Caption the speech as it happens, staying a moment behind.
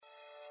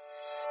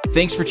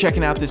Thanks for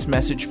checking out this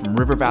message from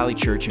River Valley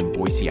Church in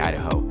Boise,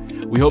 Idaho.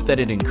 We hope that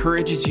it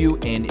encourages you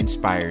and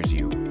inspires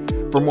you.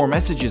 For more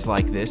messages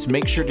like this,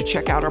 make sure to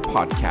check out our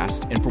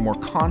podcast, and for more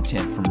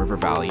content from River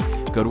Valley,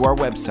 go to our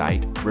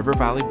website,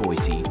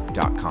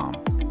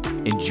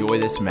 rivervalleyboise.com. Enjoy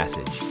this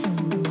message.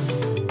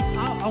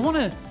 I want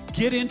to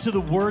get into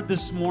the Word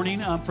this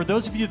morning. For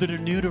those of you that are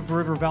new to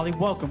River Valley,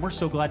 welcome. We're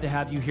so glad to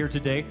have you here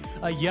today.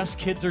 Yes,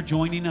 kids are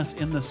joining us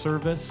in the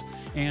service,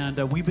 and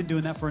we've been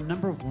doing that for a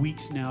number of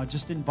weeks now,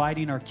 just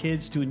inviting our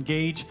kids to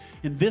engage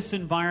in this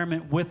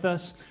environment with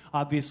us.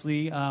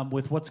 Obviously,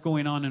 with what's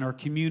going on in our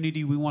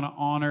community, we want to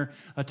honor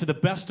to the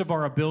best of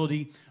our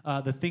ability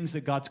the things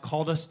that God's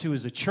called us to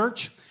as a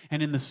church,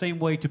 and in the same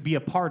way to be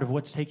a part of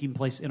what's taking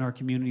place in our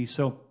community.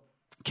 So,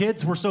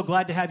 kids, we're so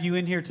glad to have you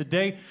in here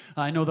today.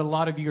 I know that a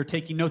lot of you are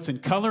taking notes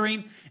and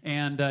coloring,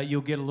 and you'll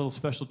get a little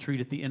special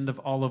treat at the end of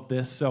all of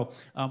this. So,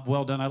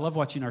 well done. I love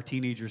watching our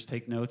teenagers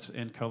take notes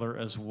and color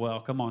as well.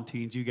 Come on,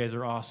 teens. You guys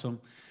are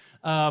awesome.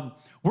 We're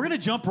going to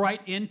jump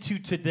right into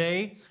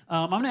today.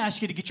 I'm going to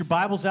ask you to get your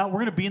Bibles out.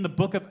 We're going to be in the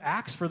book of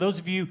Acts. For those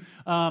of you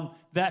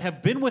that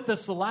have been with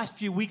us the last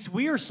few weeks,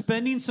 we are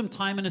spending some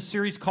time in a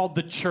series called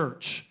The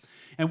Church.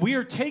 And we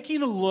are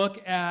taking a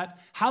look at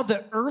how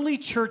the early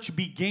church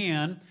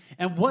began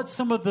and what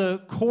some of the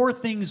core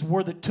things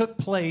were that took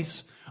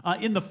place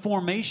in the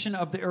formation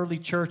of the early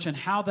church and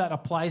how that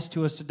applies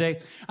to us today.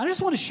 I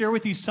just want to share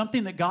with you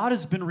something that God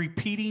has been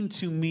repeating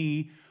to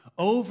me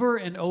over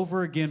and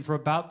over again for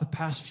about the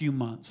past few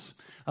months.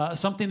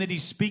 Something that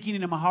he's speaking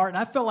into my heart, and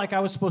I felt like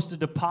I was supposed to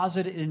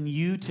deposit it in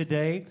you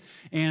today.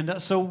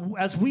 And so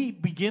as we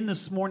begin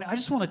this morning, I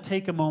just want to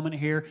take a moment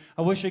here.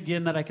 I wish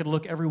again that I could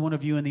look every one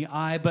of you in the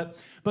eye, but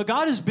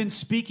God has been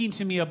speaking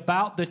to me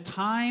about the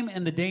time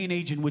and the day and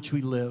age in which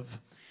we live,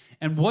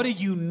 and what a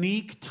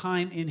unique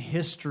time in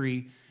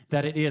history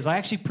that it is. I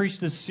actually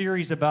preached a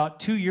series about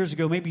 2 years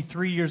ago, maybe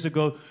 3 years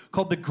ago,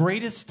 called The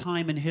Greatest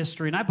Time in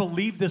History. And I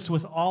believe this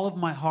with all of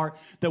my heart,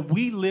 that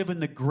we live in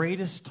the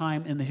greatest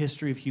time in the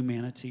history of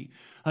humanity.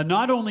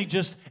 Not only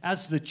just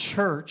as the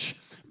church,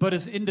 but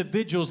as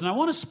individuals. And I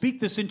want to speak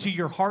this into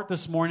your heart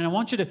this morning. I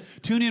want you to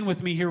tune in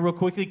with me here real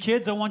quickly.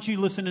 Kids, I want you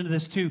to listen to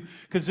this too,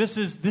 because this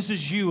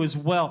is you as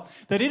well.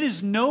 That it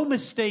is no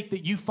mistake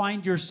that you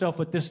find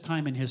yourself at this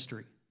time in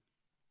history.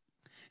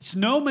 It's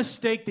no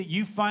mistake that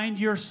you find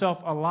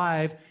yourself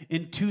alive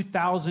in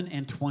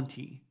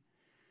 2020.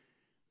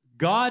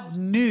 God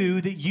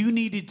knew that you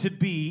needed to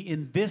be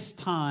in this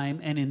time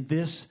and in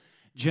this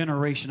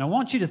generation. I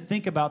want you to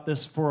think about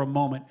this for a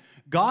moment.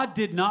 God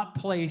did not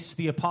place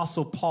the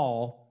Apostle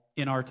Paul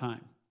in our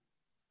time.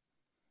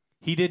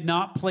 He did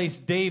not place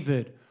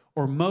David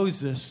or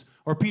Moses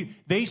or Peter.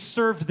 They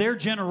served their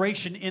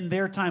generation in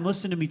their time.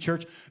 Listen to me,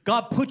 church.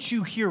 God put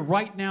you here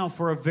right now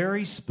for a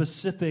very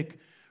specific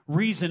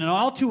reason. And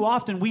all too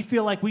often, we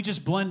feel like we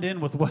just blend in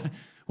with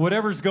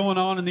whatever's going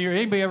on in the air.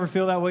 Anybody ever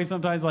feel that way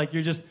sometimes? Like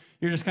you're just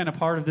kind of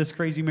part of this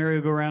crazy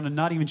merry-go-round and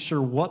not even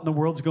sure what in the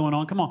world's going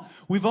on. Come on.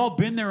 We've all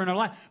been there in our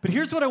life. But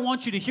here's what I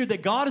want you to hear,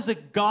 that God is a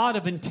God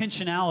of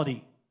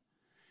intentionality.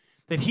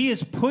 That He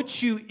has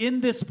put you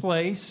in this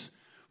place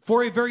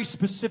for a very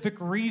specific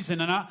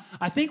reason. And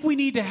I think we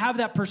need to have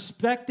that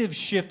perspective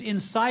shift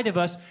inside of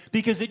us,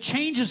 because it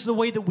changes the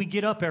way that we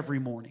get up every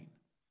morning.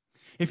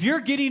 If you're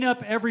getting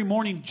up every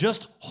morning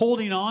just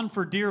holding on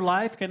for dear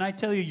life, can I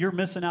tell you, you're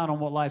missing out on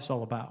what life's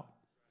all about.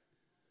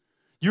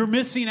 You're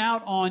missing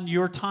out on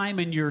your time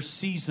and your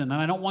season, and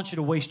I don't want you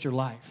to waste your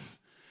life.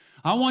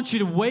 I want you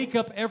to wake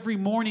up every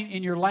morning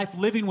in your life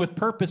living with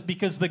purpose,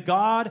 because the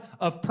God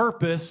of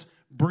purpose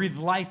breathed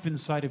life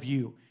inside of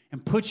you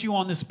and put you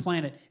on this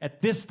planet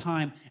at this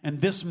time and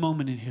this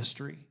moment in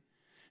history.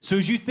 So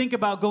as you think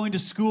about going to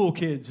school,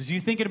 kids, as you're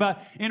thinking about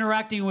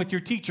interacting with your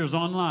teachers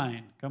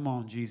online, come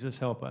on, Jesus,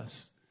 help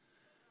us.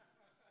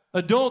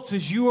 Adults,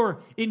 as you are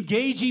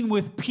engaging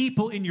with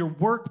people in your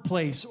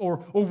workplace or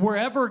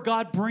wherever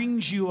God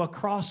brings you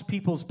across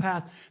people's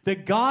paths,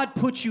 that God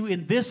puts you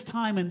in this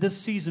time and this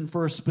season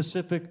for a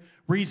specific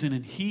reason,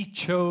 and He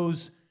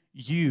chose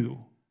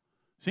you.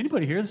 Is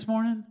anybody here this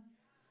morning?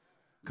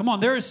 Come on,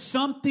 there is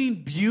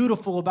something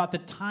beautiful about the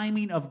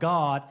timing of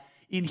God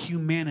in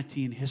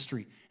humanity and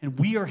history. And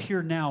we are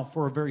here now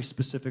for a very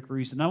specific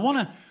reason. I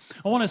want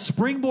to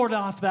springboard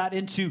off that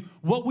into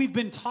what we've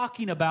been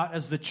talking about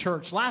as the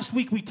church. Last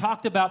week we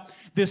talked about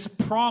this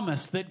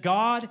promise that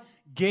God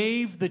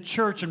gave the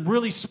church and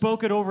really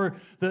spoke it over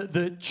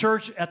the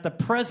church at the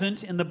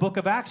present in the book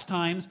of Acts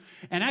times,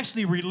 and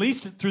actually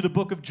released it through the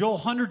book of Joel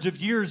hundreds of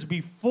years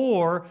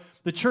before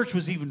the church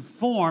was even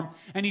formed.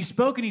 And He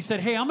spoke and He said,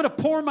 hey, I'm going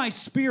to pour my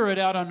Spirit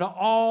out onto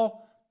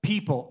all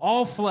people,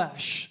 all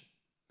flesh.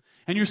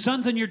 And your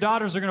sons and your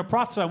daughters are going to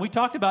prophesy. And we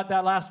talked about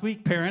that last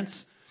week,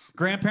 parents,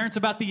 grandparents,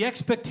 about the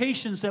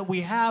expectations that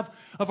we have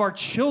of our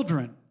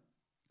children.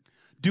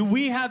 Do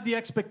we have the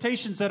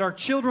expectations that our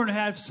children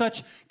have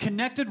such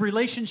connected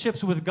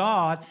relationships with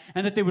God,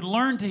 and that they would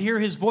learn to hear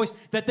His voice,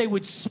 that they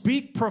would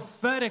speak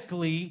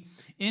prophetically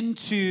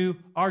into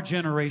our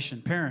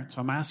generation? Parents,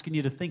 I'm asking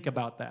you to think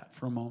about that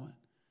for a moment.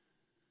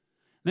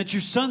 that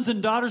your sons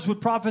and daughters would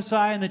prophesy,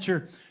 and that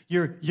your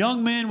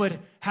young men would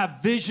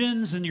have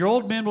visions, and your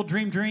old men will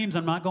dream dreams.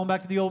 I'm not going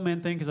back to the old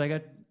men thing because I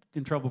got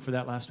in trouble for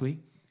that last week.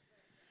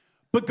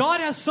 But God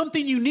has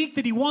something unique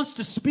that he wants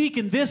to speak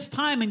in this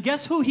time, and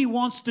guess who he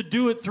wants to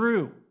do it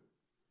through?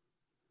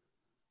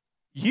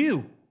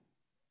 You.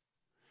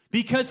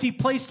 Because he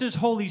placed his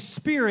Holy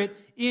Spirit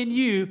in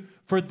you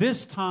for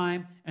this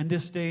time and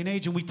this day and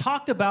age. And we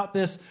talked about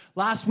this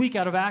last week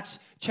out of Acts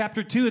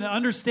chapter 2, and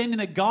understanding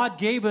that God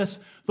gave us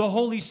the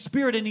Holy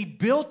Spirit, and he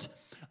built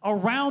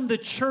around the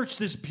church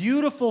this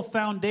beautiful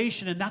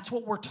foundation. And that's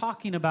what we're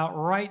talking about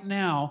right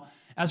now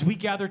as we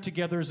gather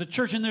together as a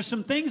church. And there's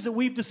some things that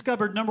we've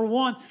discovered. Number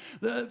one,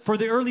 for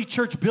the early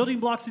church, building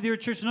blocks of the early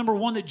church, number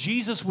one, that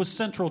Jesus was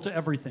central to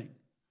everything.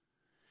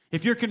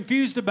 If you're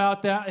confused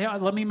about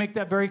that, let me make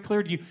that very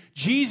clear to you.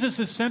 Jesus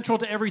is central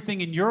to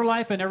everything in your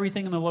life and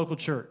everything in the local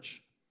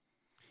church.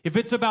 If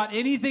it's about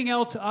anything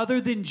else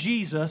other than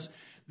Jesus,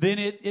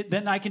 then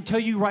then I can tell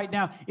you right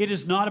now, it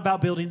is not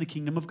about building the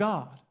kingdom of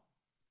God.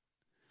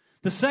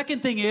 The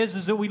second thing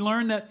is that we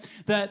learned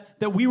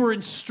that we were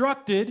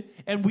instructed,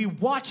 and we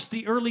watched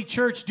the early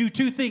church do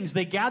two things.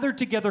 They gathered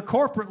together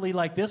corporately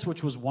like this,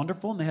 which was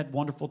wonderful, and they had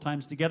wonderful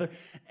times together,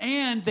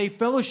 and they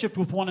fellowshiped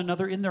with one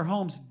another in their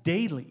homes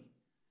daily.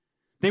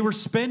 They were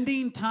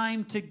spending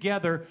time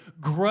together,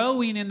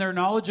 growing in their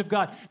knowledge of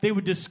God. They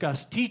would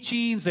discuss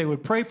teachings. They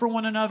would pray for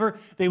one another.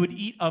 They would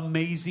eat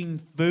amazing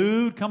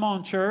food. Come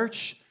on,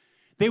 church.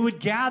 They would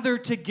gather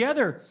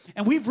together.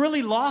 And we've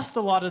really lost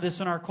a lot of this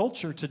in our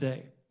culture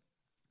today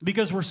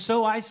because we're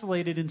so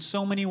isolated in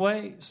so many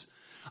ways.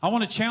 I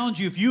want to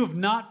challenge you, if you have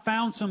not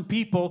found some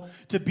people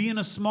to be in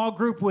a small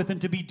group with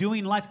and to be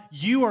doing life,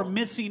 you are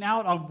missing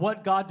out on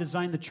what God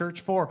designed the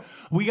church for.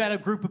 We got a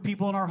group of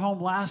people in our home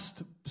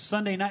last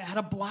Sunday night, had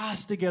a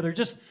blast together,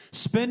 just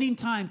spending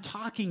time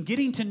talking,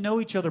 getting to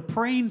know each other,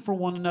 praying for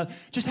one another,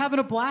 just having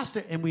a blast,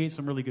 and we ate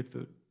some really good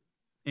food.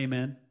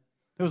 Amen.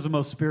 It was the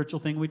most spiritual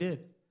thing we did.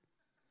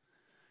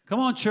 Come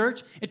on,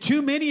 church. And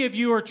too many of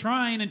you are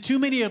trying, and too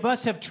many of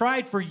us have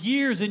tried for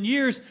years and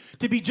years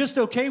to be just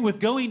okay with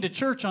going to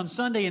church on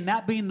Sunday and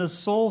that being the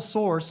sole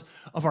source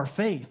of our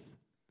faith.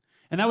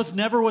 And that was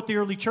never what the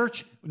early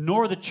church,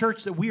 nor the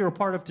church that we are a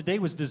part of today,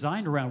 was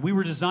designed around. We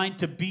were designed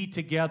to be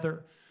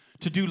together,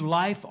 to do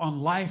life on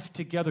life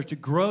together, to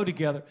grow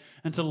together,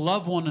 and to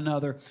love one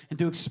another, and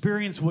to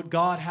experience what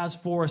God has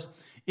for us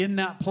in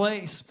that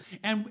place.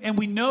 And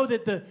we know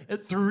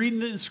that through reading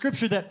the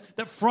Scripture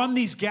that from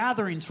these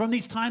gatherings, from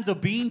these times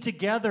of being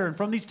together, and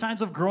from these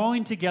times of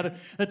growing together,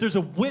 that there's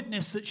a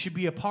witness that should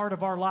be a part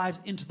of our lives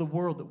into the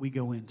world that we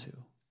go into.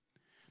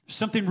 There's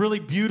something really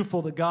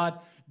beautiful that God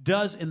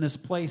does in this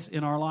place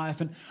in our life.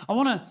 And I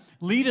want to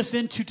lead us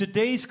into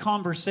today's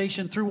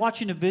conversation through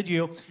watching a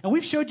video. And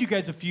we've showed you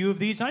guys a few of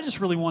these. I just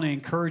really want to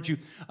encourage you.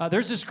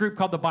 There's this group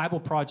called the Bible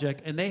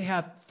Project, and they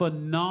have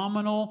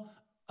phenomenal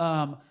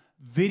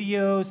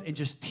videos and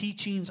just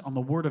teachings on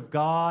the Word of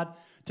God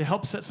to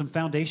help set some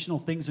foundational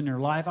things in your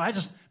life. I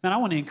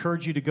want to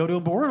encourage you to go to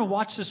them. But we're going to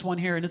watch this one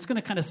here, and it's going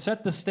to kind of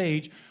set the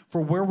stage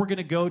for where we're going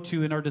to go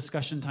to in our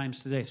discussion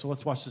times today. So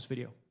let's watch this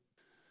video.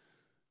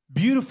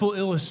 Beautiful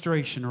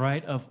illustration,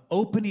 right, of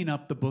opening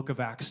up the book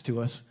of Acts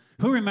to us.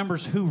 Who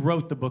remembers who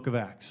wrote the book of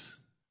Acts?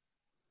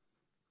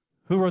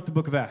 Who wrote the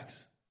book of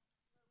Acts?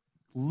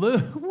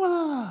 Luke.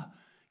 Wow.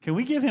 Can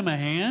we give him a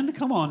hand?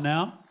 Come on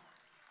now.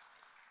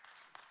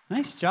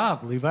 Nice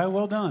job, Levi.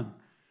 Well done.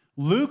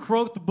 Luke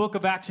wrote the book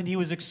of Acts, and he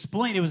was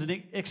explaining. It was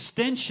an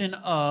extension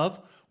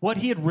of what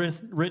he had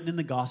written in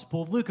the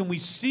Gospel of Luke. And we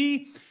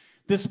see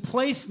this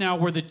place now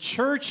where the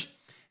church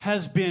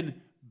has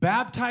been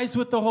baptized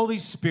with the Holy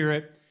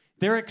Spirit.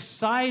 They're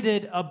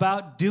excited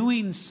about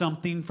doing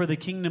something for the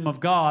kingdom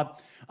of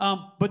God,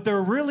 but they're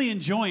really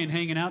enjoying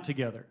hanging out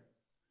together.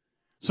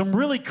 Some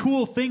really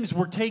cool things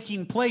were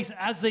taking place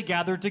as they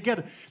gathered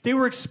together. They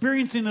were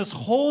experiencing this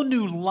whole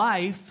new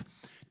life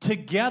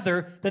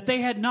together that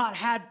they had not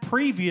had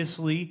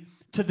previously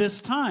to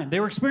this time. They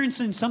were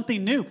experiencing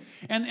something new.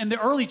 And the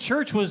early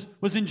church was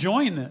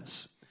enjoying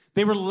this.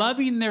 They were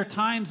loving their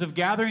times of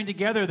gathering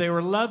together. They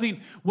were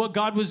loving what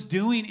God was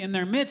doing in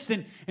their midst.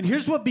 And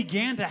here's what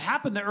began to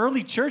happen. The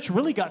early church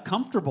really got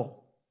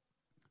comfortable.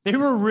 They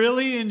were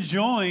really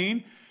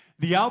enjoying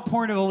the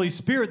outpouring of the Holy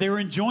Spirit. They were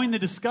enjoying the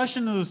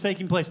discussion that was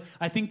taking place.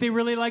 I think they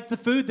really liked the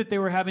food that they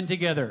were having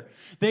together.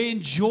 They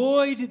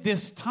enjoyed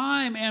this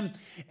time,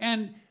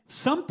 and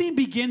something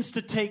begins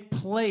to take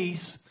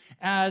place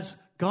as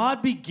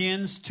God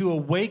begins to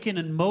awaken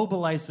and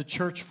mobilize the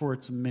church for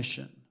its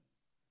mission.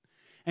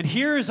 And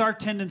here is our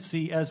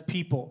tendency as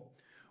people.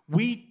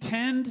 We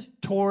tend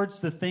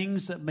towards the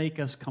things that make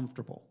us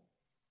comfortable.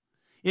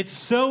 It's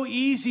so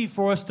easy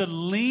for us to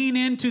lean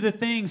into the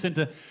things and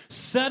to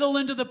settle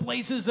into the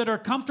places that are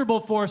comfortable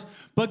for us,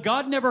 but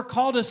God never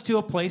called us to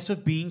a place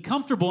of being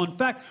comfortable. In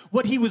fact,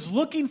 what he was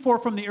looking for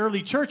from the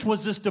early church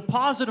was this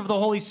deposit of the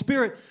Holy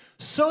Spirit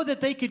so that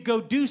they could go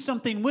do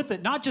something with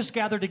it, not just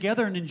gather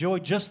together and enjoy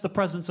just the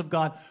presence of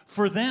God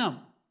for them.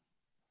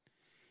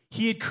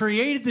 He had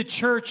created the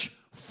church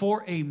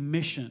for a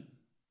mission.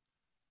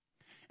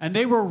 And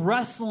they were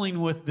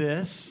wrestling with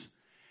this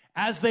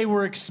as they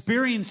were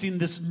experiencing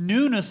this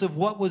newness of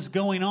what was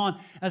going on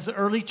as the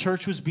early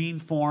church was being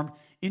formed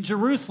in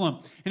Jerusalem.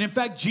 And in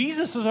fact,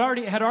 Jesus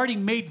had already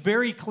made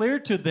very clear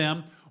to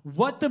them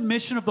what the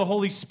mission of the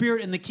Holy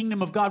Spirit in the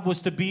kingdom of God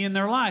was to be in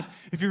their lives.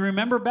 If you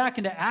remember back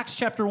into Acts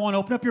chapter 1,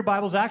 open up your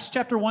Bibles, Acts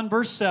chapter 1,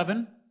 verse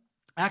 7.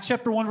 Acts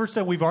chapter 1, verse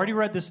 7, we've already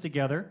read this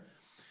together.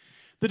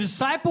 The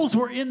disciples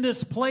were in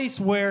this place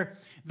where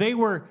they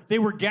were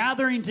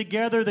gathering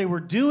together, they were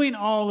doing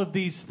all of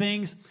these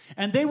things,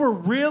 and they were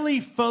really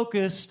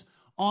focused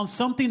on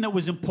something that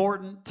was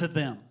important to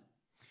them.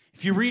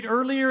 If you read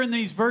earlier in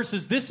these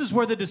verses, this is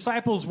where the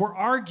disciples were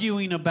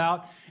arguing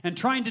about and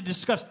trying to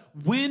discuss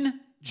when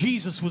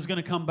Jesus was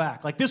going to come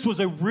back. Like, this was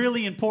a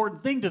really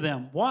important thing to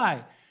them.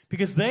 Why?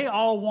 Because they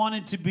all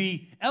wanted to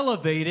be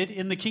elevated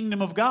in the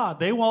kingdom of God.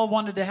 They all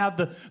wanted to have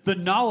the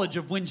knowledge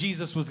of when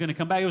Jesus was going to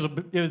come back.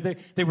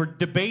 They were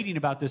debating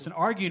about this and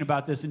arguing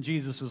about this, and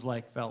Jesus was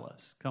like,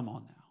 fellas, come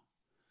on now.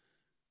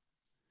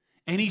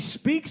 And he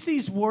speaks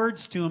these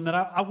words to them that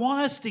I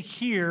want us to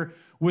hear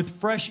with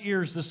fresh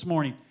ears this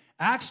morning.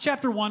 Acts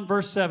chapter 1,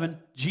 verse 7,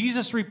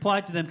 Jesus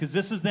replied to them, because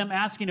this is them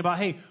asking about,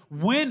 hey,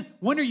 when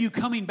are you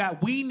coming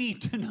back? We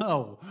need to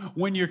know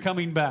when you're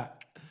coming back.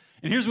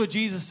 And here's what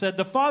Jesus said: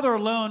 the Father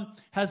alone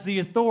has the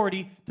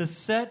authority to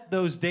set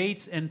those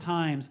dates and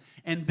times,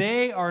 and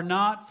they are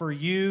not for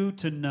you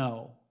to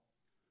know.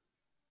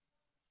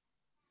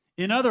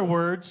 In other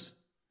words,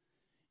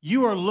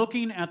 you are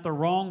looking at the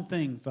wrong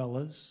thing,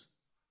 fellas.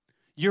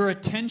 Your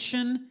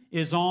attention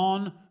is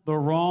on the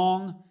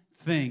wrong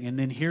thing. And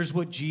then here's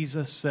what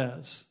Jesus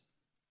says: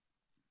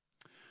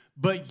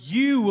 but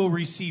you will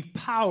receive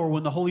power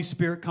when the Holy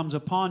Spirit comes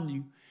upon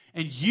you,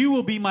 and you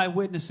will be my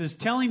witnesses,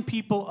 telling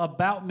people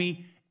about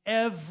me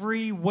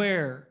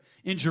everywhere,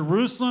 in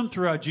Jerusalem,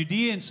 throughout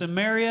Judea and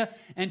Samaria,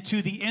 and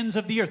to the ends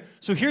of the earth.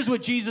 So here's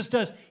what Jesus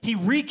does. He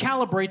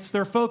recalibrates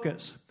their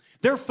focus.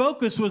 Their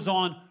focus was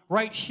on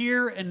right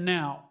here and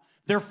now.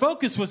 Their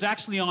focus was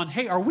actually on,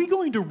 hey, are we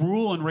going to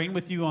rule and reign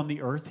with you on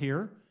the earth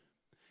here?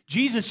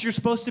 Jesus, you're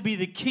supposed to be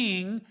the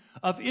king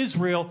of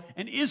Israel,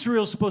 and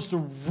Israel's supposed to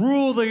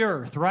rule the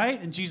earth,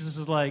 right? And Jesus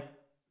is like,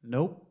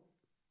 nope.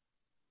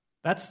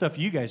 That's stuff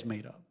you guys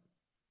made up.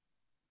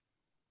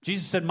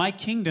 Jesus said, my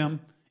kingdom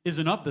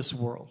isn't of this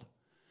world,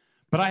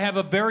 but I have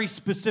a very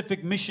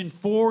specific mission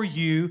for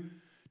you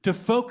to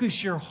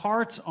focus your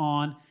hearts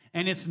on,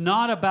 and it's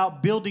not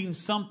about building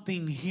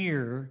something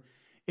here.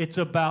 It's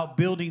about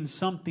building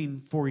something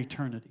for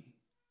eternity.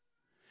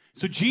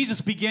 So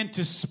Jesus began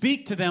to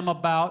speak to them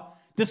about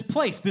this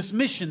place, this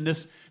mission,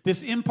 this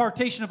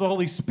impartation of the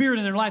Holy Spirit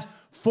in their lives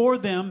for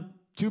them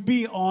to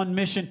be on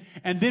mission.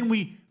 And then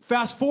we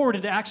fast forward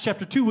into Acts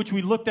chapter 2, which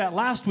we looked at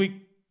last week,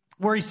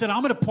 where he said,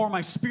 I'm going to pour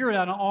my Spirit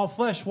out on all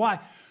flesh. Why?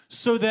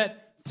 So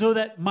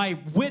that my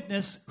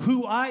witness,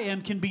 who I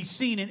am, can be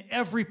seen in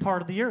every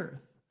part of the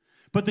earth.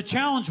 But the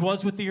challenge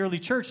was with the early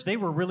church, they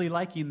were really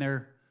liking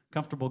their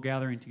comfortable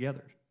gathering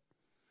together.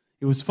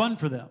 It was fun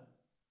for them.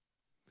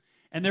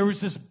 And there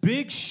was this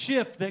big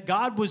shift that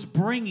God was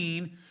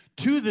bringing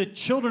to the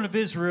children of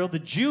Israel, the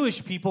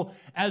Jewish people,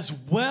 as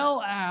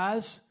well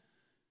as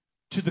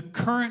to the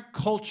current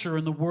culture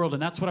in the world.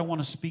 And that's what I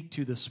want to speak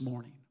to this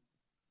morning.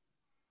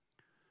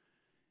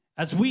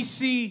 As we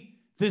see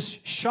this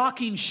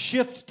shocking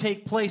shift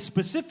take place,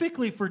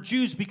 specifically for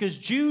Jews, because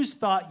Jews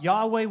thought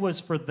Yahweh was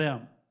for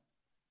them.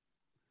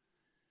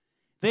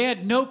 They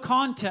had no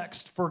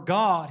context for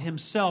God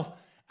himself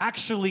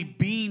actually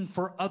being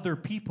for other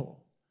people.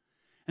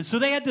 And so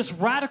they had this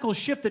radical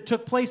shift that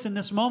took place in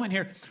this moment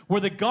here, where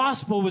the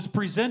gospel was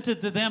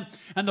presented to them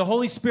and the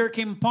Holy Spirit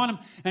came upon them.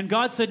 And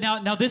God said,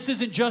 now this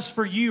isn't just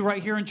for you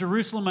right here in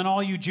Jerusalem and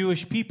all you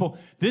Jewish people.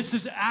 This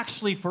is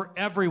actually for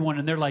everyone.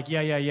 And they're like,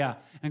 yeah.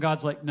 And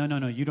God's like,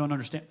 no, you don't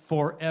understand.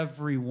 For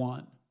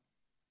everyone.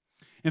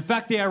 In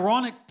fact, the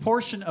ironic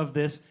portion of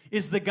this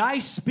is the guy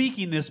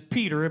speaking this,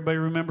 Peter. Everybody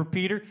remember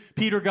Peter?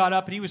 Peter got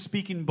up and he was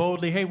speaking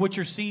boldly. Hey, what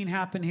you're seeing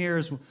happen here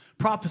is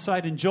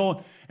prophesied in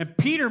Joel. And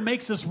Peter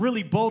makes this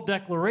really bold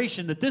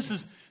declaration that this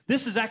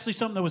is actually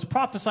something that was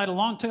prophesied a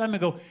long time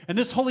ago. And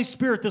this Holy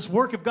Spirit, this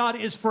work of God,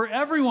 is for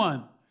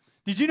everyone.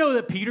 Did you know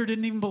that Peter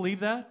didn't even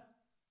believe that?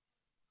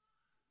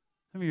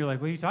 Some of you are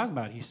like, what are you talking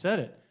about? He said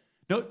it.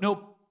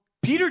 No,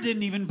 Peter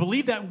didn't even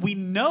believe that. And we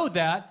know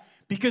that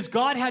because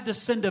God had to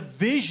send a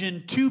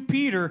vision to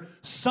Peter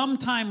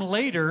sometime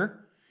later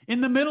in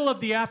the middle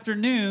of the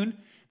afternoon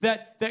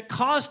that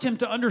caused him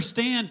to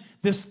understand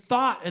this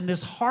thought and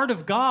this heart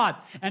of God.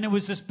 And it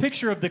was this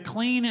picture of the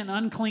clean and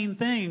unclean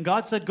thing. And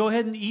God said, go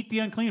ahead and eat the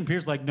unclean. And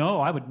Peter's like,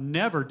 no, I would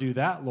never do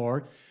that,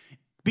 Lord.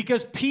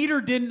 Because Peter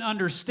didn't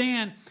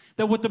understand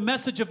that what the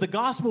message of the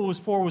gospel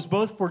was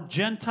both for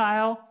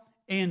Gentile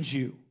and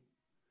Jew.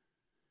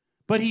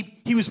 But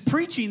he was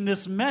preaching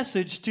this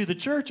message to the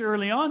church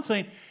early on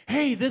saying,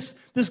 hey, this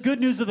good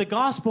news of the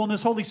gospel and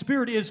this Holy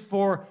Spirit is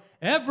for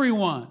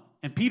everyone.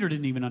 And Peter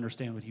didn't even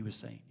understand what he was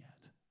saying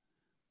yet.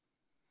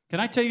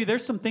 Can I tell you,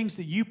 there's some things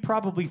that you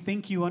probably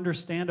think you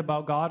understand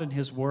about God and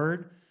his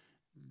word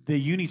that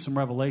you need some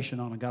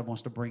revelation on and God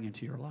wants to bring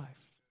into your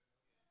life.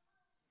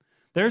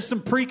 There's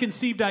some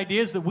preconceived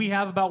ideas that we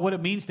have about what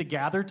it means to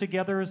gather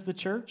together as the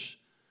church.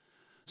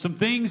 Some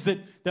things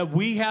that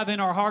we have in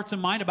our hearts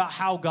and mind about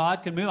how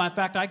God can move. In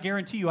fact, I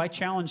guarantee you, I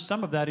challenged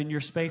some of that in your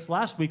space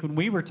last week when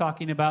we were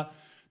talking about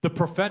the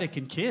prophetic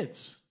in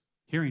kids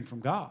hearing from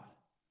God.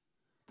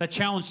 That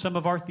challenged some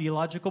of our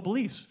theological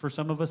beliefs for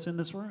some of us in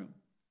this room.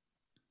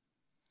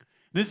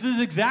 This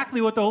is exactly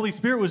what the Holy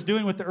Spirit was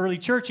doing with the early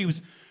church. He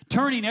was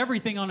turning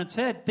everything on its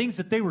head, things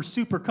that they were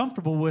super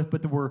comfortable with,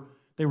 but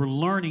they were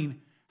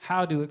learning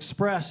how to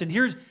express. And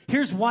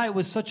here's why it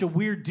was such a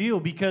weird deal,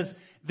 because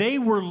they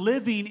were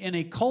living in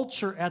a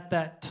culture at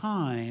that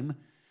time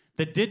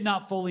that did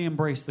not fully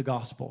embrace the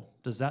gospel.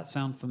 Does that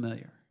sound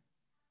familiar?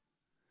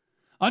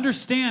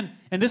 Understand,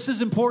 and this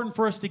is important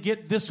for us to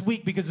get this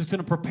week because it's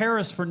going to prepare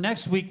us for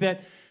next week,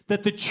 that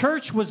the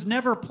church was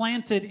never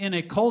planted in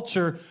a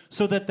culture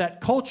so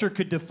that culture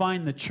could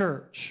define the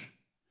church.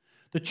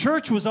 The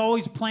church was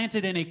always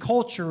planted in a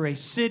culture, a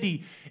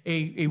city,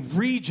 a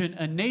region,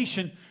 a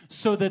nation,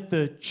 so that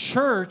the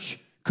church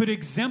could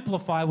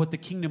exemplify what the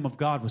kingdom of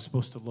God was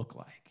supposed to look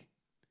like.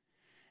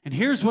 And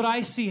here's what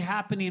I see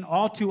happening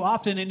all too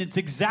often, and it's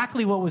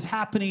exactly what was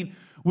happening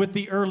with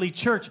the early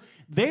church.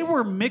 They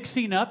were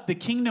mixing up the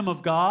kingdom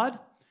of God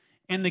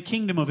and the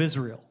kingdom of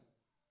Israel.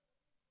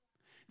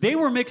 They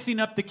were mixing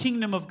up the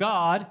kingdom of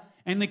God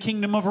and the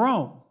kingdom of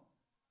Rome.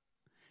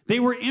 They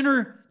were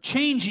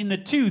interchanging the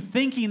two,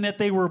 thinking that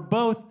they were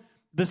both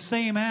the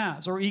same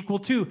as or equal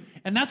to.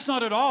 And that's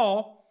not at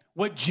all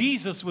what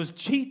Jesus was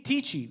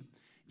teaching.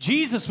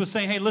 Jesus was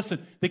saying, hey,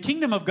 listen, the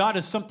kingdom of God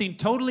is something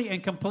totally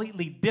and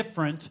completely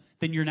different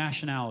than your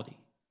nationality.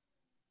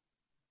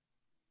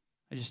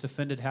 I just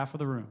offended half of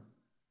the room.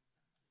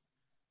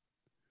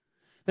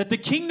 That the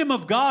kingdom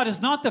of God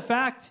is not the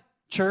fact,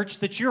 church,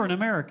 that you're an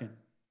American.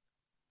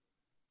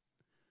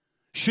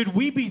 Should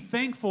we be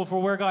thankful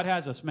for where God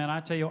has us? Man, I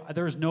tell you,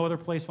 there is no other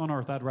place on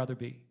earth I'd rather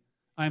be.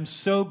 I'm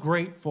so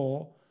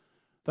grateful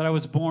that I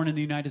was born in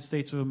the United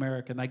States of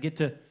America, and I get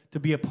to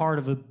be a part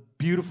of a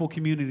beautiful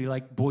community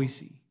like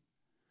Boise.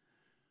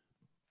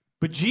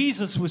 But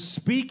Jesus was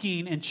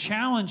speaking and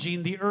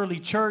challenging the early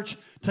church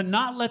to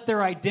not let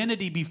their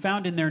identity be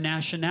found in their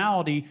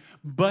nationality,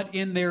 but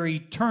in their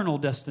eternal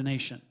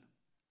destination.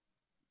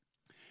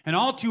 And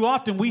all too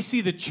often, we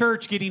see the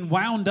church getting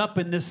wound up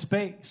in this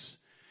space.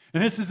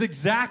 And this is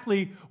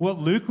exactly what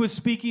Luke was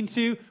speaking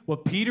to,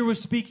 what Peter was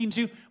speaking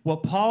to,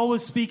 what Paul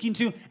was speaking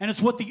to, and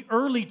it's what the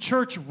early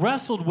church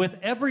wrestled with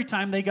every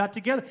time they got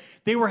together.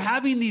 They were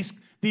having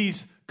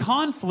these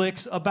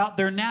conflicts about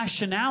their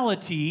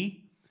nationality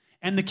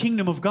and the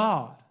kingdom of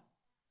God.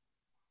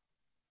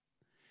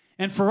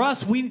 And for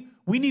us, we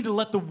need to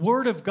let the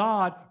Word of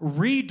God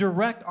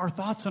redirect our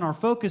thoughts and our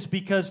focus,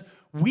 because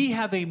we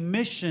have a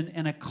mission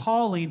and a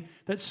calling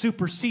that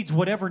supersedes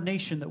whatever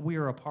nation that we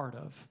are a part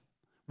of.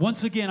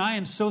 Once again, I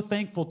am so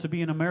thankful to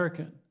be an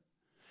American,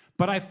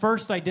 but I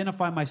first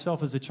identify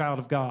myself as a child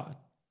of God.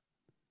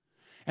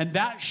 And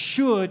that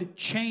should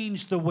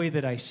change the way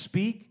that I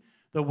speak,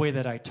 the way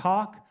that I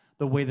talk,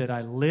 the way that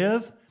I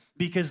live,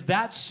 because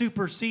that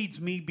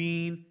supersedes me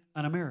being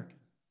an American.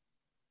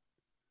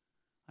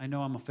 I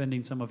know I'm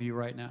offending some of you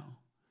right now,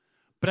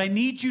 but I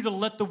need you to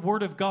let the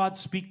Word of God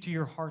speak to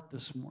your heart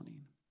this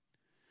morning.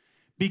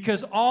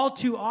 Because all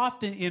too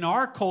often in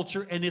our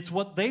culture, and it's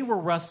what they were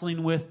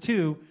wrestling with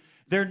too,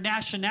 their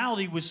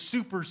nationality was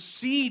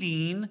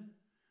superseding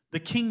the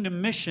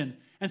kingdom mission.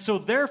 And so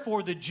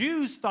therefore the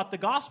Jews thought the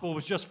gospel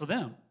was just for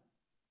them.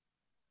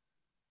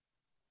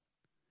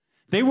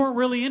 They weren't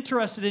really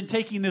interested in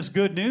taking this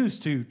good news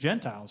to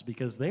Gentiles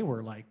because they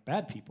were like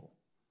bad people.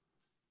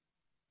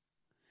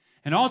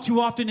 And all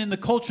too often in the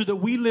culture that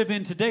we live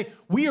in today,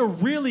 we are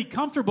really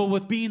comfortable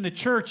with being the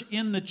church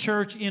in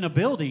a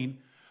building.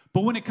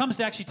 But when it comes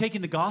to actually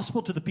taking the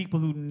gospel to the people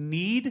who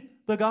need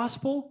the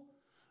gospel,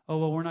 oh,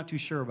 well, we're not too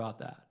sure about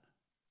that.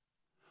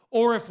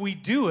 Or if we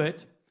do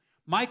it,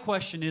 my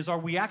question is, are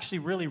we actually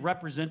really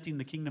representing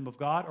the kingdom of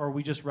God, or are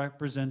we just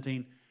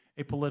representing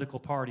a political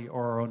party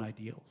or our own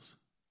ideals?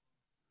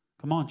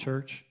 Come on,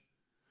 church.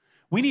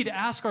 We need to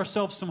ask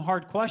ourselves some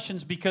hard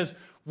questions, because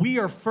we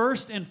are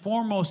first and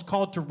foremost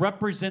called to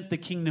represent the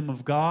kingdom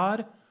of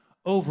God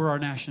over our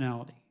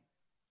nationality.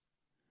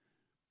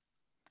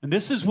 And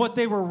this is what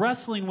they were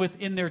wrestling with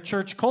in their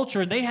church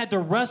culture, and they had to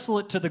wrestle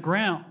it to the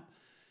ground.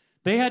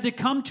 They had to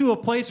come to a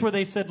place where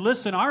they said,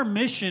 listen, our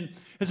mission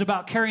is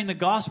about carrying the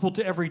gospel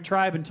to every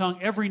tribe and tongue,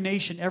 every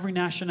nation, every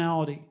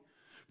nationality.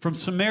 From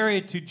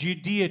Samaria to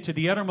Judea to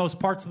the uttermost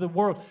parts of the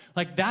world.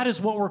 Like, that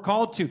is what we're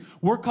called to.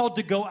 We're called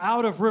to go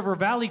out of River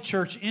Valley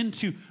Church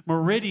into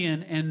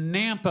Meridian and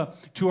Nampa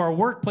to our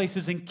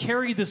workplaces and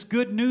carry this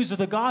good news of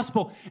the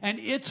gospel. And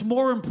it's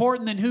more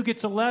important than who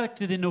gets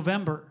elected in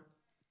November.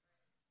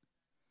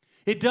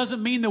 It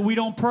doesn't mean that we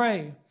don't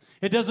pray.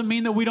 It doesn't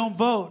mean that we don't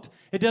vote.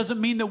 It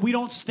doesn't mean that we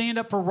don't stand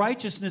up for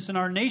righteousness in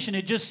our nation.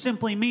 It just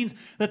simply means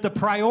that the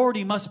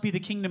priority must be the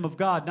kingdom of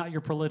God, not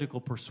your political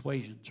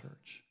persuasion,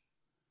 church.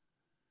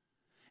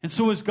 And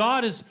so as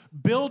God is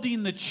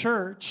building the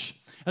church,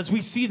 as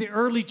we see the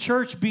early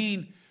church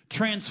being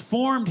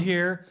transformed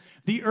here,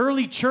 the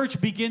early church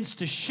begins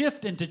to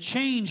shift and to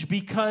change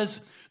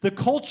because the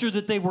culture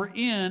that they were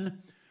in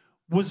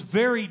was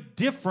very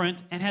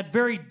different and had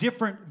very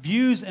different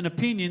views and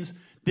opinions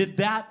than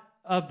that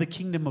of the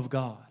kingdom of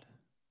God.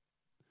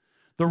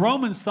 The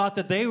Romans thought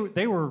that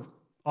they were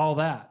all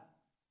that.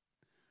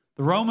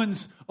 The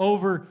Romans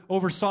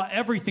oversaw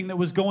everything that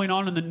was going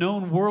on in the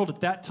known world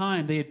at that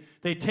time. They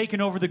had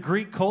taken over the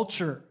Greek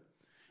culture.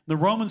 The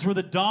Romans were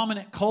the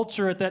dominant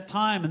culture at that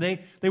time, and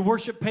they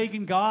worshiped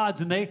pagan gods,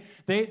 and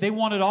they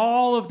wanted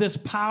all of this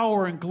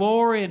power and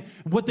glory, and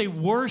what they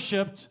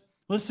worshiped,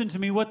 listen to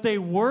me, what they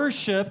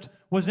worshiped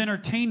was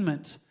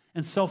entertainment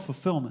and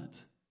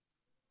self-fulfillment.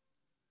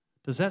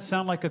 Does that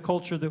sound like a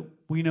culture that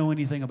we know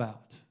anything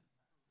about?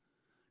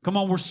 Come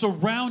on, we're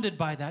surrounded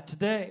by that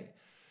today.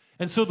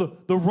 And so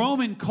the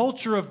Roman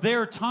culture of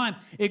their time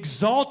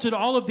exalted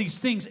all of these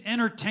things,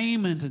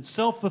 entertainment and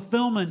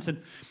self-fulfillment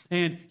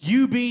and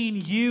you being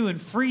you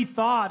and free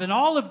thought and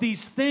all of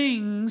these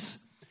things,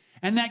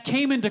 and that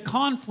came into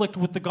conflict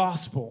with the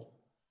gospel.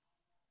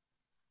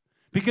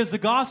 Because the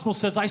gospel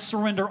says, I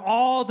surrender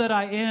all that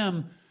I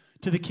am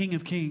to the King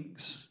of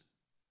Kings.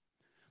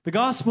 The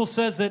gospel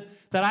says that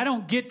I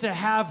don't get to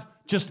have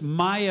just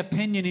my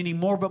opinion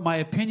anymore, but my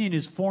opinion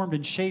is formed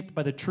and shaped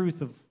by the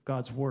truth of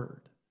God's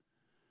word.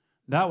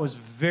 That was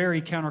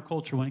very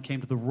counterculture when it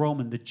came to the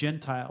Roman, the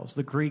Gentiles,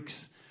 the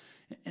Greeks,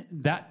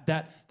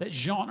 that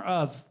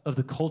genre of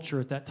the culture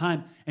at that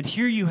time. And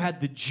here you had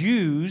the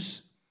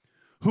Jews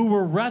who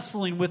were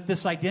wrestling with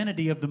this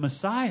identity of the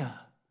Messiah.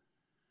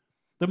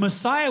 The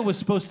Messiah was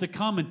supposed to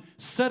come and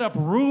set up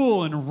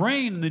rule and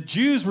reign. And the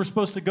Jews were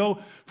supposed to go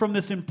from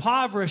this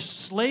impoverished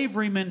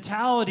slavery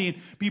mentality and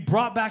be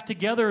brought back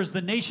together as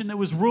the nation that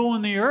was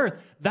ruling the earth.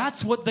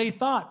 That's what they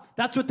thought.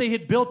 That's what they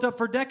had built up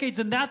for decades.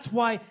 And that's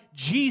why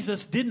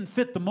Jesus didn't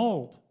fit the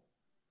mold.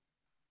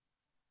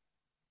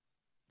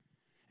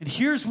 And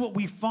here's what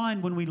we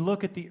find when we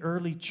look at the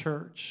early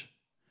church.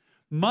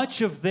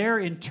 Much of their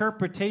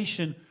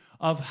interpretation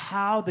of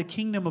how the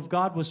kingdom of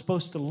God was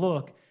supposed to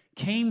look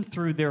came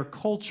through their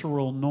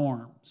cultural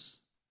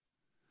norms,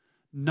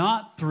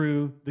 not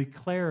through the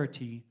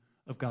clarity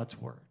of God's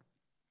word.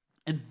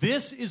 And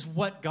this is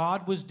what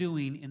God was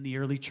doing in the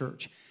early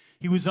church.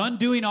 He was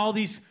undoing all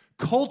these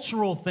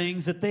cultural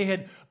things that they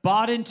had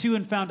bought into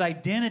and found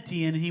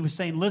identity in. And he was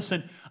saying,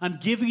 listen, I'm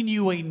giving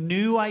you a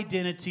new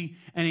identity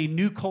and a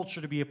new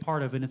culture to be a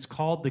part of. And it's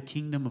called the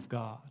kingdom of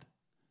God.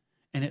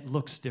 And it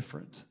looks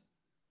different.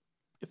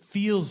 It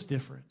feels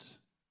different.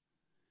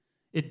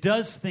 It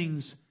does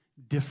things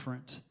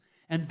different.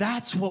 And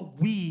that's what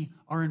we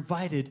are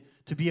invited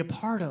to be a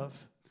part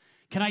of.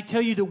 Can I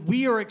tell you that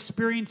we are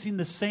experiencing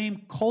the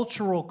same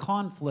cultural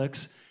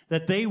conflicts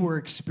that they were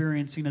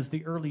experiencing as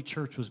the early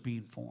church was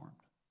being formed?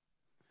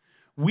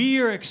 We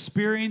are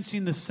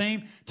experiencing the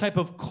same type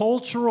of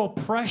cultural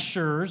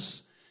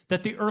pressures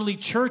that the early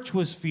church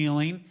was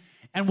feeling,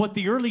 and what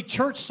the early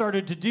church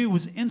started to do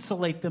was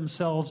insulate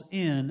themselves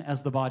in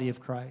as the body of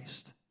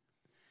Christ.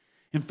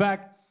 In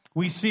fact,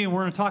 we see, and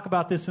we're going to talk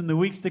about this in the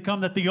weeks to come,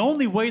 that the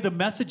only way the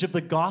message of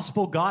the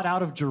gospel got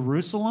out of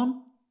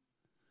Jerusalem,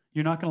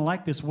 you're not going to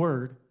like this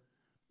word,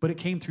 but it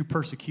came through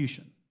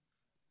persecution.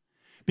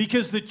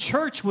 Because the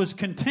church was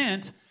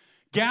content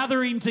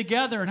gathering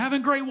together and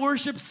having great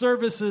worship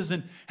services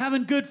and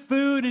having good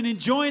food and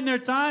enjoying their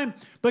time.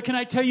 But can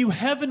I tell you,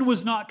 heaven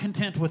was not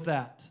content with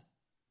that.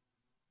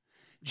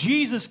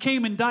 Jesus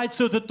came and died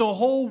so that the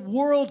whole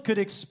world could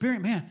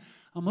experience. Man,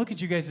 I'm looking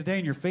at you guys today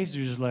and your faces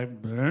are just like,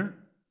 bleh.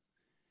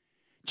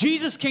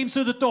 Jesus came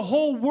so that the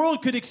whole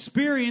world could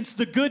experience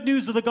the good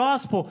news of the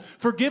gospel,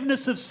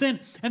 forgiveness of sin,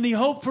 and the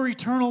hope for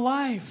eternal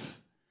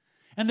life.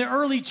 And the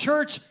early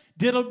church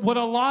did what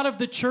a lot of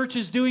the church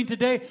is doing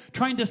today,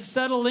 trying to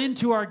settle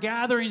into our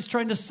gatherings,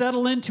 trying to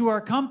settle into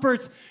our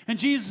comforts. And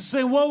Jesus is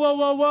saying, whoa, whoa,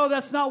 whoa, whoa,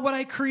 that's not what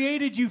I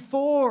created you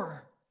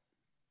for.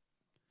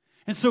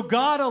 And so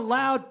God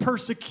allowed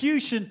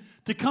persecution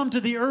to come to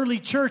the early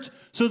church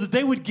so that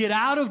they would get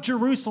out of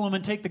Jerusalem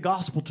and take the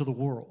gospel to the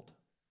world.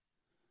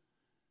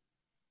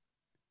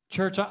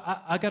 Church,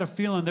 I got a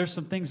feeling there's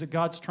some things that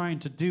God's trying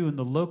to do in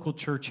the local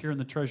church here in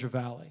the Treasure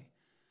Valley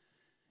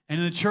and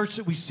in the church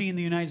that we see in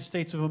the United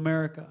States of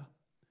America.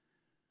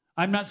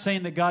 I'm not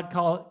saying that God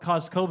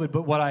caused COVID,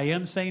 but what I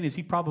am saying is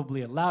he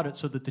probably allowed it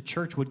so that the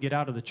church would get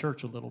out of the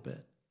church a little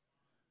bit.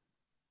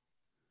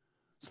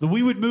 So that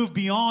we would move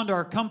beyond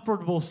our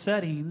comfortable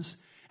settings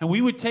and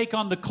we would take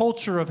on the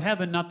culture of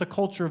heaven, not the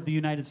culture of the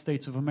United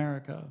States of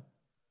America.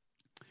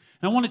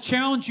 And I want to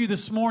challenge you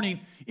this morning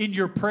in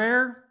your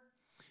prayer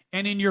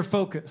and in your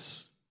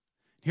focus.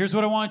 Here's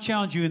what I want to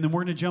challenge you, and then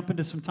we're going to jump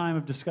into some time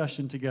of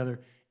discussion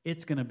together.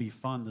 It's going to be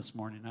fun this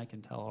morning, I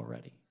can tell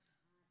already.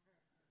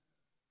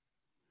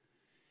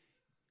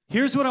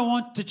 Here's what I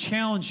want to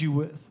challenge you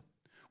with.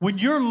 When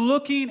you're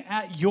looking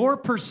at your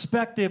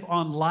perspective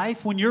on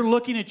life, when you're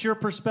looking at your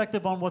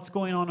perspective on what's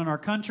going on in our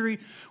country,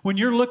 when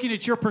you're looking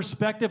at your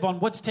perspective on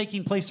what's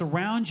taking place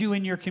around you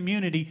in your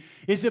community,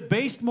 is it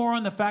based more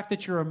on the fact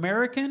that you're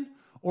American,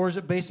 or is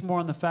it based more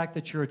on the fact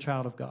that you're a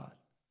child of God?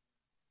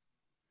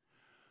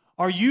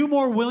 Are you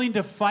more willing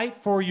to fight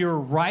for your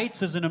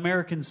rights as an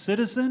American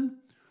citizen,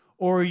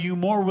 or are you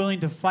more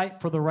willing to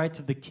fight for the rights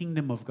of the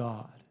kingdom of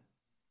God?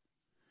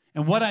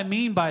 And what I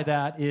mean by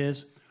that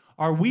is,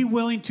 are we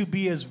willing to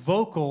be as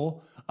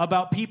vocal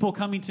about people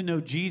coming to know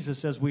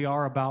Jesus as we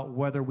are about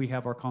whether we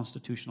have our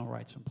constitutional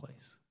rights in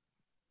place?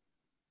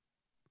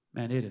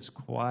 Man, it is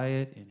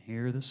quiet in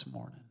here this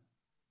morning.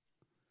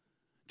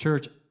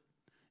 Church,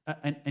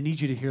 I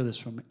need you to hear this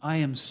from me. I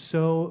am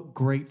so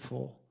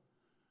grateful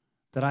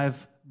that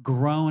I've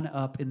grown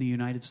up in the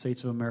United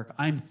States of America.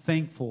 I'm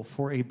thankful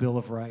for a Bill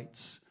of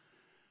Rights.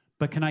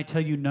 But can I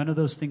tell you, none of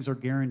those things are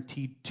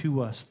guaranteed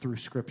to us through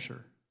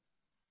Scripture.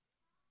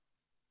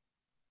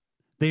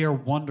 They are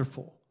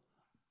wonderful.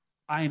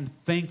 I am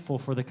thankful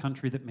for the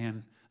country that,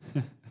 man,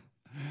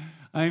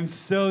 I am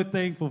so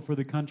thankful for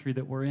the country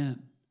that we're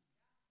in.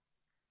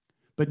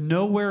 But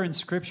nowhere in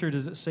Scripture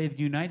does it say the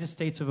United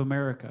States of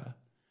America,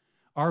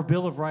 our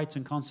Bill of Rights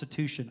and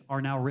Constitution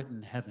are now written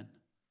in heaven.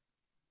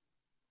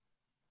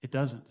 It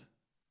doesn't.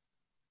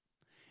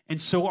 And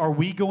so are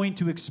we going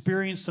to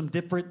experience some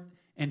different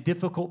and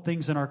difficult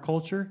things in our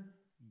culture?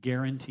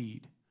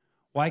 Guaranteed.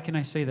 Why can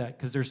I say that?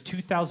 Because there's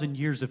 2,000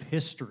 years of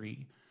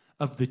history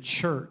of the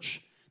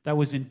church that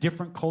was in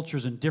different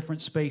cultures and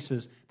different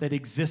spaces that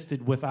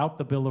existed without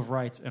the Bill of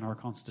Rights and our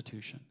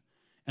Constitution.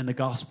 And the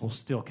gospel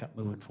still kept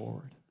moving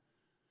forward.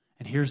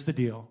 And here's the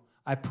deal.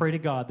 I pray to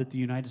God that the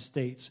United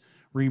States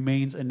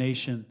remains a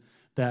nation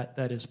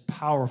that is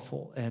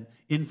powerful and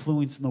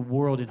influencing the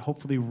world in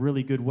hopefully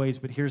really good ways.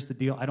 But here's the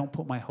deal. I don't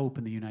put my hope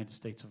in the United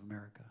States of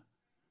America.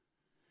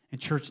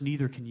 And church,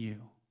 neither can you.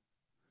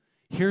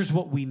 Here's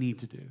what we need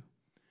to do.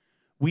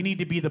 We need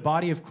to be the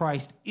body of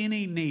Christ in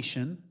a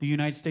nation, the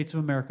United States of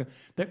America,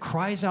 that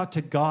cries out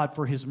to God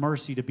for His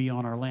mercy to be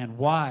on our land.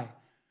 Why?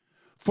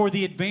 For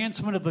the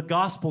advancement of the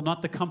gospel,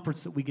 not the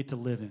comforts that we get to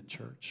live in,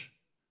 church.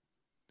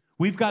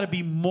 We've got to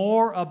be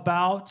more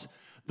about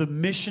the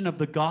mission of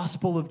the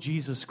gospel of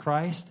Jesus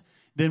Christ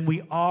than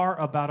we are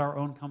about our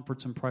own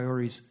comforts and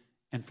priorities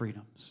and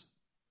freedoms.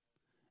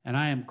 And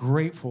I am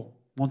grateful,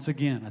 once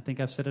again, I think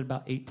I've said it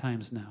about 8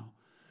 times now,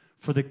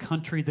 for the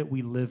country that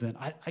we live in.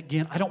 I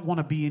don't want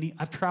to be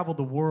I've traveled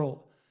the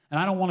world, and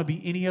I don't want to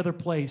be any other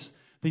place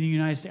than the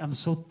United States. I'm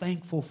so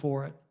thankful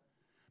for it.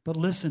 But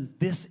listen,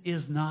 this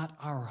is not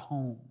our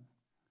home.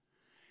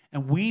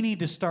 And we need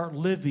to start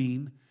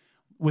living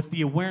with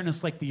the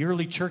awareness like the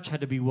early church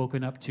had to be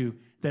woken up to,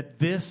 that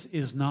this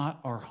is not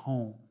our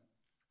home.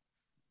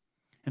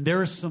 And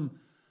there is some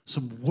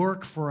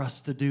work for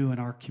us to do in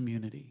our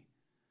community.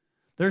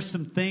 There's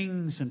some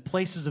things and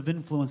places of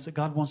influence that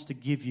God wants to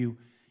give you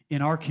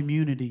in our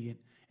community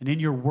and in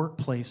your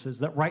workplaces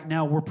that right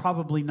now we're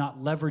probably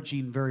not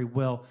leveraging very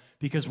well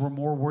because we're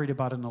more worried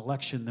about an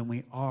election than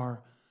we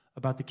are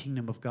about the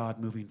kingdom of God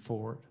moving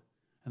forward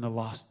and the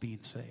lost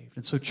being saved.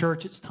 And so,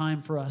 church, it's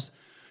time for us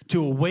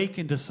to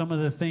awaken to some of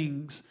the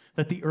things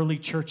that the early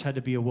church had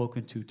to be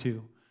awoken to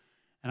too.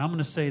 And I'm going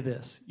to say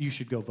this, you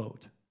should go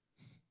vote.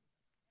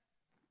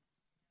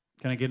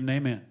 Can I get an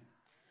amen?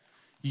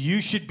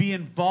 You should be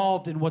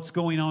involved in what's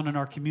going on in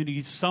our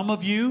community. Some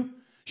of you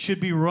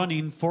should be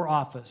running for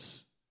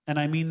office. And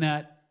I mean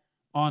that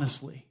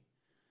honestly.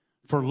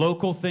 For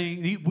local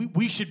things,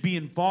 we should be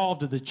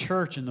involved in the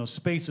church in those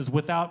spaces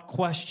without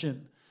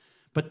question.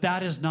 But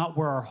that is not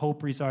where our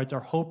hope resides.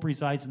 Our hope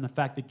resides in the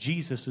fact that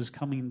Jesus is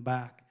coming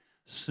back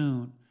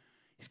soon.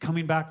 He's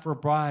coming back for a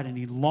bride, and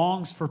He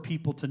longs for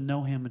people to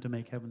know Him and to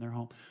make heaven their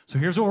home. So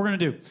here's what we're going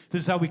to do.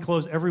 This is how we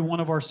close every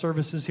one of our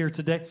services here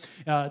today,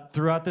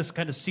 throughout this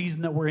kind of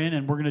season that we're in,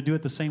 and we're going to do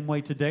it the same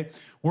way today.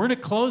 We're going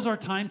to close our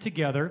time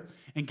together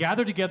and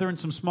gather together in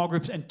some small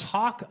groups and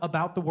talk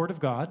about the Word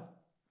of God,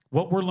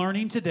 what we're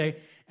learning today,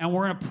 and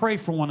we're going to pray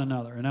for one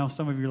another. And now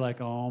some of you are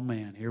like, oh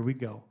man, here we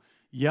go.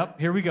 Yep,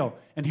 here we go.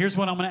 And here's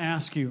what I'm going to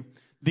ask you.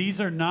 These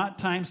are not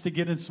times to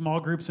get in small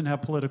groups and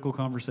have political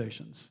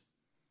conversations.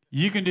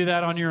 You can do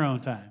that on your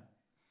own time.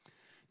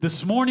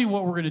 This morning,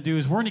 what we're going to do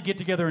is we're going to get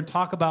together and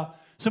talk about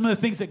some of the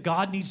things that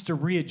God needs to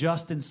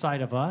readjust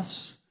inside of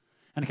us.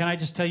 And can I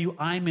just tell you,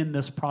 I'm in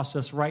this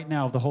process right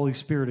now of the Holy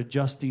Spirit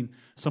adjusting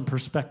some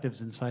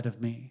perspectives inside of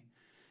me.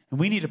 And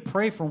we need to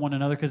pray for one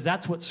another because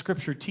that's what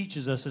Scripture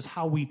teaches us, is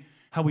how we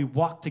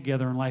walk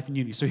together in life and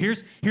unity. So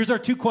here's our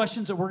 2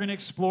 questions that we're going to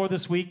explore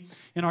this week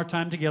in our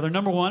time together.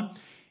 Number 1,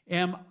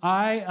 am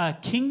I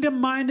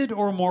kingdom-minded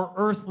or more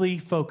earthly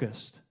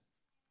focused?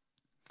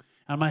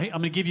 I'm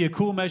going to give you a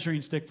cool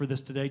measuring stick for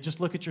this today. Just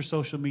look at your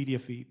social media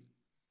feed.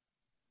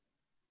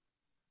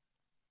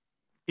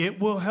 It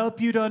will help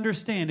you to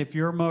understand if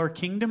you're more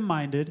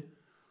kingdom-minded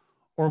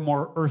or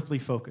more earthly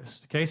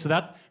focused. Okay, so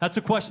that's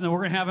a question that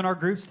we're going to have in our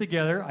groups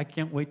together. I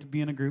can't wait to be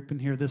in a group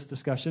and hear this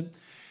discussion.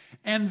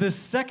 And the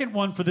second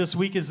one for this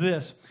week is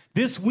this.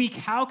 This week,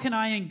 how can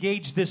I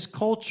engage this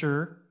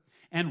culture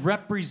and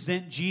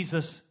represent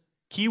Jesus,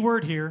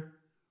 keyword here,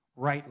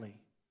 rightly?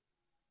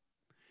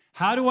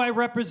 How do I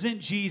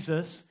represent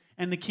Jesus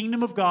and the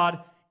kingdom of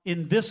God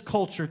in this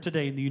culture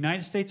today, in the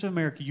United States of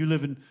America? You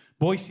live in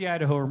Boise,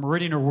 Idaho, or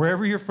Meridian, or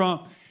wherever you're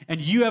from,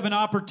 and you have an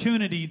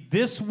opportunity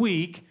this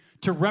week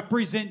to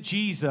represent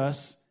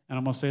Jesus, and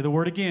I'm going to say the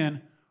word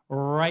again,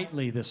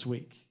 rightly this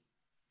week.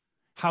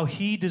 How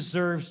he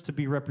deserves to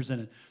be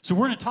represented. So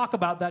we're going to talk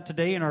about that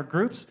today in our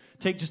groups.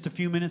 Take just a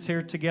few minutes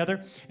here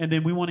together. And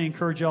then we want to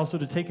encourage you also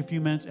to take a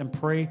few minutes and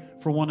pray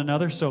for one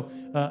another. So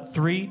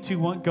 3, 2,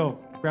 1, go.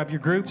 Grab your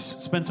groups.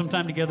 Spend some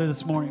time together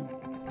this morning.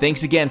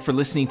 Thanks again for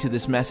listening to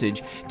this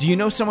message. Do you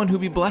know someone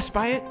who'd be blessed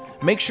by it?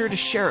 Make sure to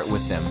share it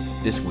with them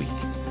this week.